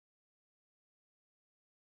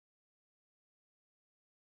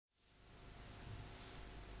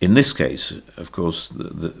In this case, of course,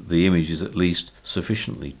 the image is at least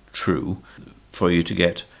sufficiently true for you to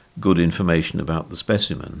get good information about the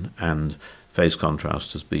specimen, and phase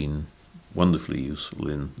contrast has been wonderfully useful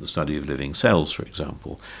in the study of living cells, for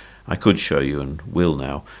example. I could show you, and will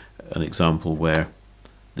now, an example where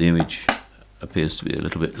the image appears to be a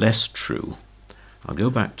little bit less true. I'll go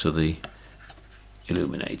back to the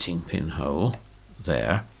illuminating pinhole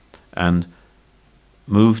there and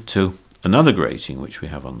move to another grating which we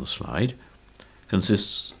have on the slide.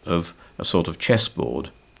 Consists of a sort of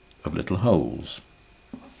chessboard of little holes.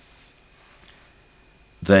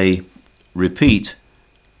 They repeat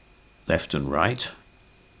left and right,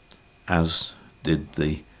 as did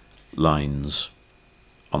the lines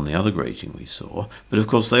on the other grating we saw, but of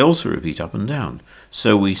course they also repeat up and down.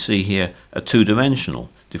 So we see here a two-dimensional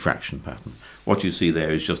diffraction pattern. What you see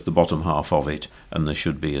there is just the bottom half of it, and there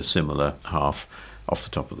should be a similar half off the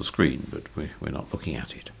top of the screen, but we're not looking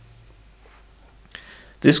at it.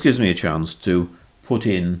 This gives me a chance to put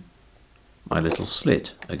in my little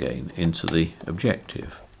slit again into the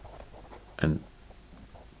objective. And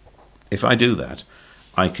if I do that,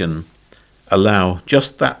 I can allow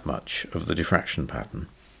just that much of the diffraction pattern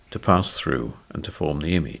to pass through and to form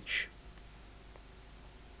the image.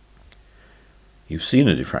 You've seen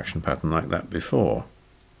a diffraction pattern like that before,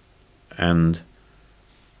 and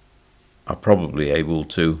are probably able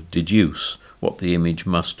to deduce what the image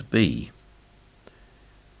must be.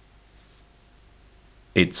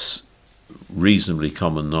 It's reasonably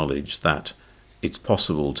common knowledge that it's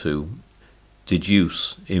possible to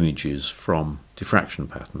deduce images from diffraction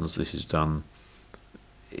patterns. This is done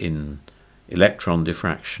in electron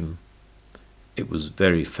diffraction. It was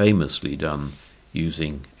very famously done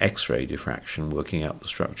using X-ray diffraction, working out the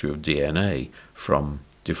structure of DNA from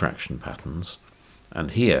diffraction patterns.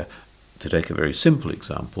 And here, to take a very simple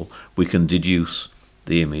example, we can deduce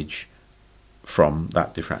the image from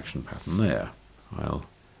that diffraction pattern there. I'll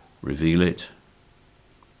reveal it.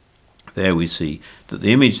 There we see that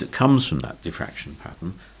the image that comes from that diffraction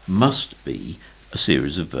pattern must be a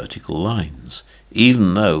series of vertical lines,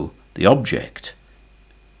 even though the object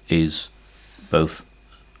is both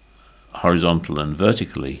horizontal and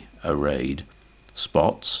vertically arrayed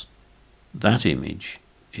spots. That image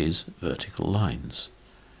is vertical lines.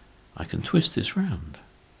 I can twist this round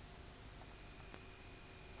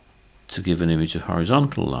to give an image of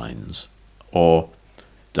horizontal lines or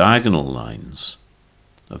diagonal lines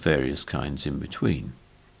of various kinds in between.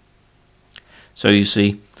 So you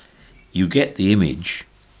see, you get the image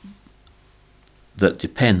that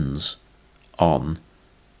depends on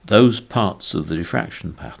those parts of the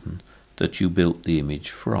diffraction pattern that you built the image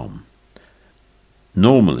from.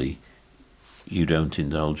 Normally, you don't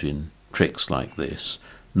indulge in tricks like this.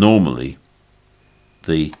 Normally,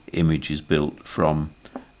 the image is built from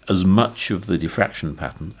as much of the diffraction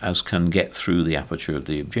pattern as can get through the aperture of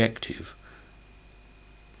the objective.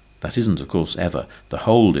 That isn't, of course, ever the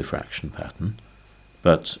whole diffraction pattern,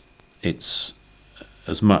 but it's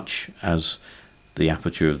as much as the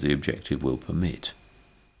aperture of the objective will permit.